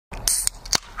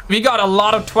We got a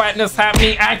lot of twatness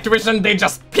happening. Activision, they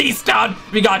just pieced out.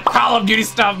 We got Call of Duty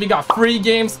stuff. We got free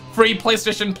games, free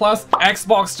PlayStation Plus,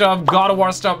 Xbox stuff, God of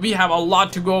War stuff. We have a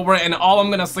lot to go over, and all I'm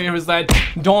gonna say here is that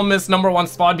don't miss #1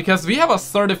 spot because we have a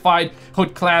certified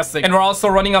Hood Classic, and we're also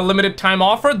running a limited time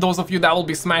offer. Those of you that will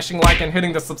be smashing like and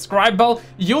hitting the subscribe bell,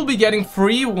 you'll be getting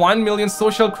free 1 million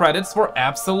social credits for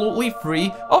absolutely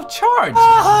free of charge.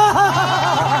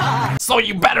 So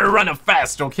you better run it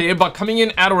fast, okay? But coming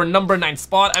in at our #9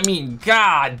 spot, I mean,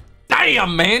 god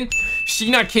damn, man.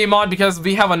 Sheena came out because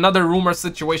we have another rumor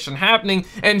situation happening,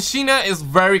 and Sheena is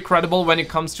very credible when it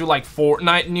comes to like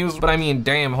Fortnite news. But I mean,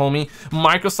 damn, homie,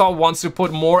 Microsoft wants to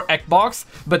put more Xbox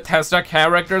Bethesda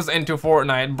characters into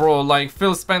Fortnite, bro. Like,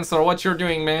 Phil Spencer, what you're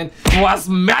doing, man? Was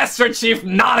Master Chief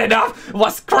not enough?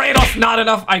 Was Kratos not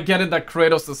enough? I get it that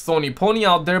Kratos is Sony pony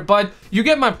out there, but you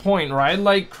get my point, right?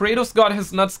 Like, Kratos got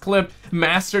his nuts clipped,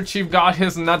 Master Chief got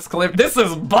his nuts clipped. This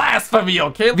is blasphemy,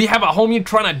 okay? We have a homie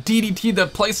trying to DDT the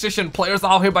PlayStation players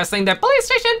out here by saying that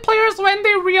PlayStation players, when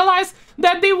they realize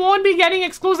that they won't be getting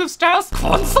exclusive styles,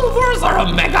 console wars are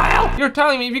a mega hell. You're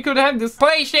telling me we could have this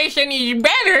PlayStation is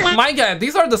better? My god,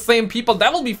 these are the same people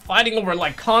that will be fighting over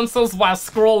like consoles while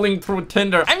scrolling through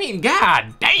Tinder. I mean,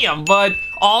 god damn. But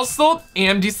also,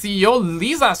 AMD CEO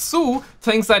Lisa Su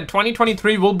thinks that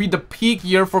 2023 will be the peak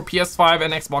year for PS5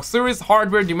 and Xbox Series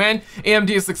hardware demand.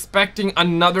 AMD is expecting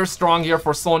another strong year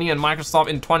for Sony and Microsoft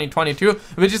in 2022,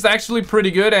 which is actually pretty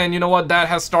good. And you know what? That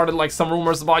has started like some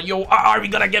rumors about, yo, are we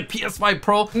gonna get PS5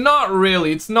 Pro? Not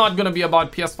really. It's not gonna be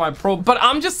about PS5 Pro. But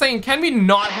I'm just saying, can we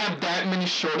not have that many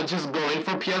shortages going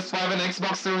for PS5 and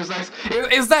Xbox Series X?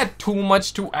 Is that too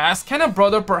much to ask? Can a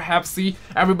brother perhaps see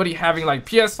everybody having like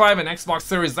PS5 and Xbox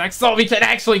Series X so we can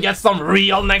actually get some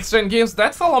real next-gen games?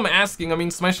 That's all I'm asking. I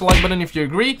mean, smash the like button if you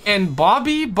agree. And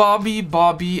Bobby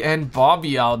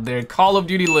out there, Call of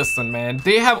Duty, listen, man,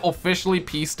 they have officially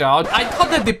pieced out. I thought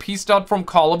that they pieced out from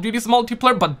Call of Duty's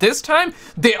multiplayer, but this time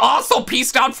they also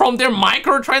pieced out from their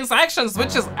microtransactions,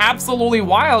 which is absolutely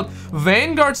wild.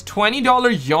 Vanguard's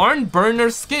 $20 Yarn Burner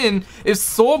skin is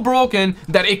so broken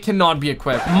that it cannot be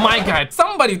equipped. My god,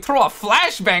 somebody throw a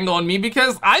flashbang on me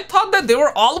because I thought that they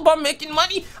were all about making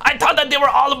money. I thought that they were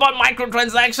all about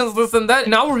microtransactions, this and that.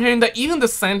 Now we're hearing that even the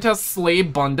Santa's Sleigh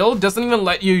bundle doesn't even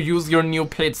let you use your new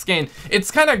paid skin. It's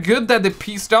kind of good that they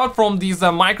pieced out from these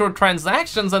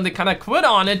microtransactions and they kind of quit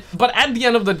on it. But at the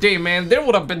end of the day, man, there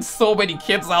would have been so many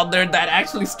kids out there that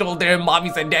actually stole their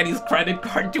mommy's and daddy's credit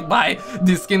card to buy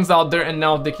these skins out there, and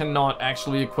now they cannot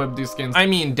actually equip these skins. I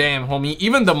mean, damn, homie,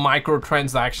 even the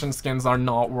microtransaction skins are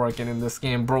not working in this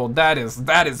game, bro. That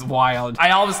is wild. I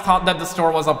always thought that the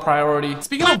store was a priority.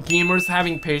 Speaking of gamers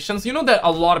having patience, you know that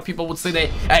a lot of people would say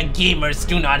that gamers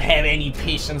do not have any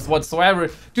patience whatsoever.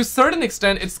 To a certain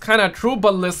extent, it's kind of true,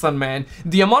 but listen, man,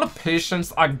 the amount of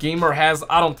patience a gamer has,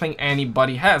 I don't think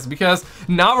anybody has, because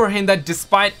now we're hearing that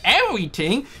despite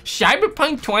everything,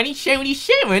 Cyberpunk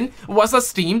 2077 was a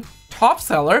Steam top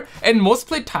seller and most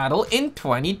played title in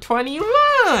 2021.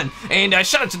 And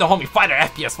shout out to the homie Fighter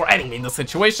FPS for adding me in the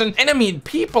situation. And I mean,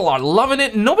 people are loving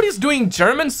it. Nobody's doing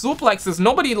German suplexes.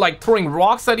 Nobody like throwing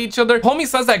rocks at each other. Homie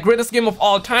says that greatest game of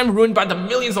all time ruined by the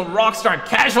millions of Rockstar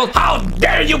casuals. How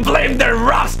dare you blame the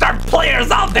Rockstar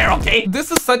players out there, okay? This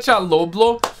is such a low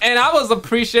blow, and I was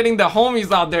appreciating the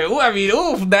homies out there. Ooh, I mean,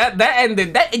 ooh, that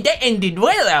ended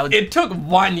well out. It took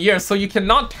 1 year, so you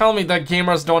cannot tell me that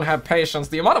gamers don't have patience.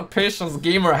 The amount of patience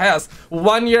gamer has,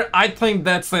 1 year, I think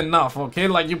that's enough, okay?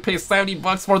 Like, you pay 70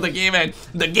 bucks for the game and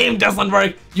the game doesn't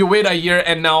work. You wait a year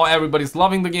and now everybody's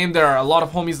loving the game. There are a lot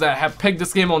of homies that have picked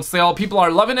this game on sale. People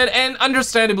are loving it, and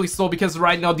understandably so, because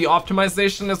right now the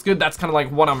optimization is good. That's kind of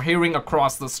like what I'm hearing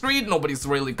across the street. Nobody's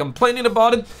really complaining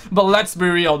about it, but let's be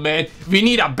real, man. We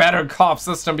need a better cop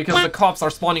system because the cops are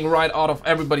spawning right out of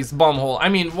everybody's bumhole. I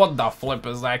mean, what the flip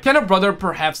is that? Can a brother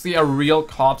perhaps see a real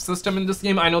cop system in this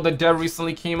game? I know the dev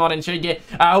recently came out and said,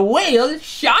 well,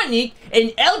 Sonic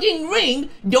and Elden Ring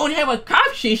don't have a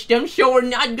cop system, so we're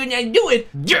not gonna do it.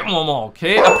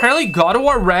 Okay, apparently God of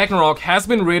War Ragnarok has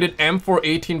been rated M for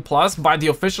 18+ by the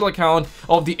official account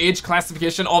of the age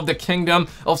classification of the Kingdom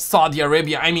of Saudi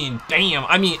Arabia. I mean, damn,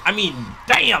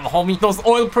 damn, homie. Those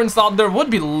oil prints out there would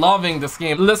be loving this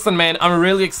game. Listen, man, I'm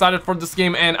really excited for this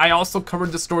game, and I also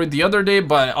covered the story the other day,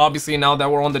 but obviously now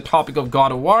that we're on the topic of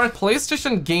God of War,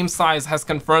 PlayStation Game Size has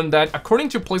confirmed that according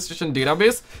to PlayStation PlayStation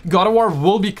database, God of War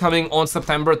will be coming on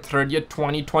September 30th,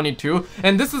 2022,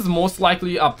 and this is most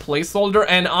likely a placeholder,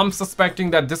 and I'm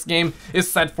suspecting that this game is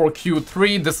set for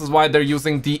Q3. This is why they're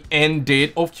using the end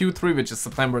date of Q3, which is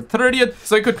September 30th,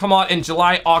 so it could come out in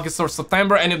July, August, or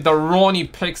September. And if the Ronnie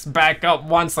picks back up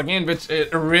once again, which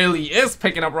it really is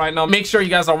picking up right now, make sure you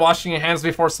guys are washing your hands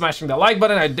before smashing the like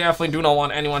button. I definitely do not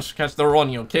want anyone to catch the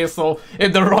Ronnie, okay? So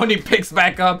if the Ronnie picks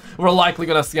back up, we're likely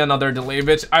gonna see another delay,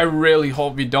 which I really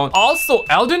hope we don't. Also,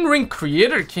 Elden Ring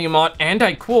creator came out, and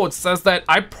I quote, says that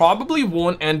I probably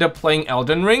won't end up playing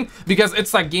Elden Ring because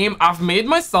it's a game I've made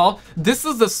myself. This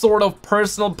is the sort of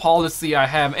personal policy I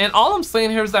have, and all I'm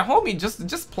saying here is that, homie,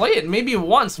 just play it maybe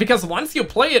once, because once you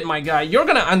play it, my guy, you're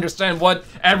gonna understand what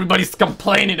everybody's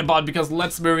complaining about, because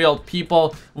let's be real,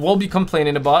 people will be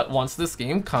complaining about once this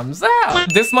game comes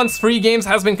out. This month's free games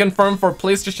has been confirmed for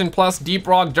PlayStation Plus, Deep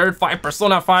Rock, Dirt 5,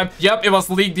 Persona 5. Yep, it was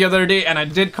leaked the other day and I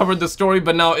did cover the story,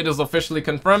 but now it is officially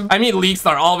confirmed. I mean, leaks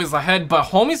are always ahead, but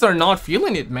homies are not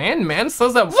feeling it, man. Man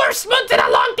says that worst month in a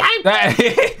long time.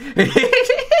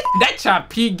 That's a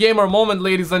peak gamer moment,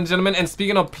 ladies and gentlemen. And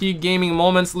speaking of peak gaming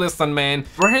moments, listen, man,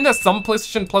 we're hearing that some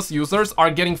PlayStation Plus users are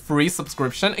getting free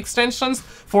subscription extensions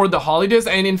for the holidays,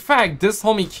 and in fact, this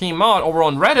homie came out over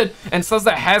on Reddit and says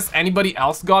that, has anybody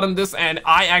else gotten this? And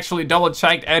I actually double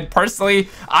checked, and personally,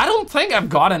 I don't think I've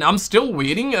gotten. I'm still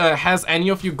waiting. Has any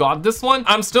of you got this one?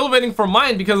 I'm still waiting for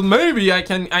mine, because maybe I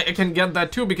can get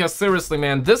that too, because seriously,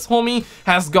 man, this homie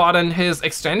has gotten his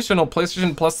extension of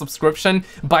PlayStation Plus subscription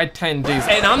by 10 days,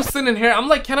 and I'm sitting here, I'm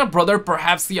like, can a brother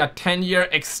perhaps see a 10-year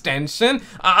extension?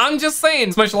 I'm just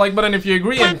saying. Smash the like button if you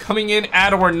agree. And coming in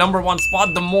at our #1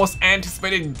 spot, the most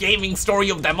anticipated gaming story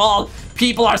of them all.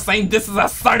 People are saying this is a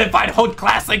certified hood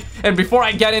classic, and before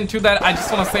I get into that, I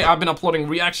just want to say I've been uploading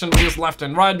reaction videos left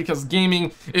and right because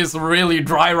gaming is really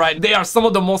dry right. They are some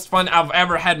of the most fun I've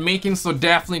ever had making, so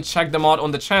definitely check them out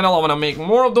on the channel. I want to make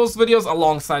more of those videos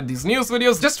alongside these news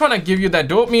videos, just trying to give you that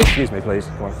dopamine. Excuse me, please.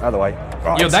 Come on, out of the way.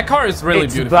 Right. Yo, that car is really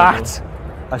beautiful. That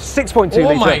a 6.2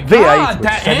 oh litre V8 with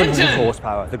 700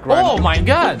 horsepower. The oh my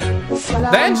god,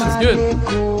 the engine's good.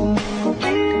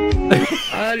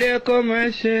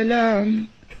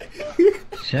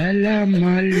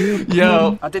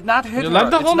 Yo, I did not hit her.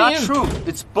 It's not true.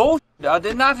 It's bullshit. I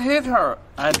did not hit her.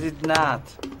 I did not.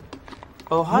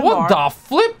 Oh, hi, what Mark. the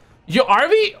flip? Yo,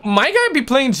 RV, my guy be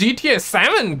playing GTA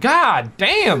 7. God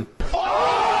damn.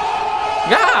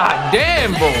 God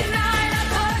damn, bro.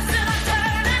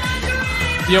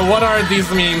 Yo, what are these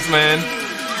memes, man?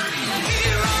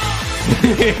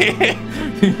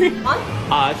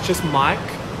 It's just Mike.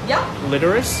 Yeah.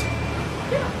 Literis.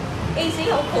 Yeah.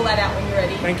 Easy. I'll call that out when you're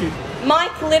ready. Thank you.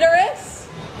 Mike Literis.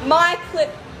 Mike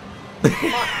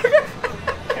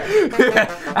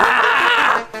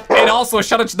And also,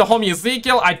 shout out to the homie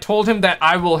Ezekiel. I told him that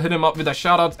I will hit him up with a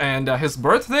shout out, and his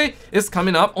birthday is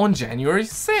coming up on January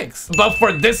 6th. But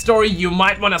for this story, you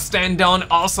might want to stand down,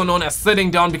 also known as sitting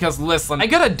down, because listen, I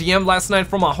got a DM last night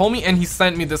from a homie and he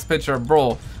sent me this picture.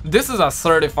 Bro, this is a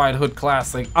certified hood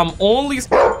classic.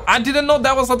 I didn't know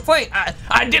that was a thing.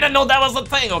 I didn't know that was a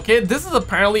thing, okay? This is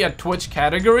apparently a Twitch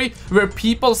category where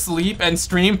people sleep and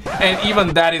stream, and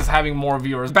even that is having more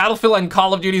viewers. Battlefield and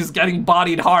Call of Duty is getting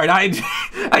bodied hard. I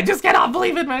just cannot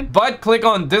believe it, man. But click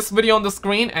on this video on the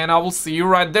screen and I will see you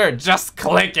right there. Just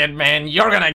click it, man. You're gonna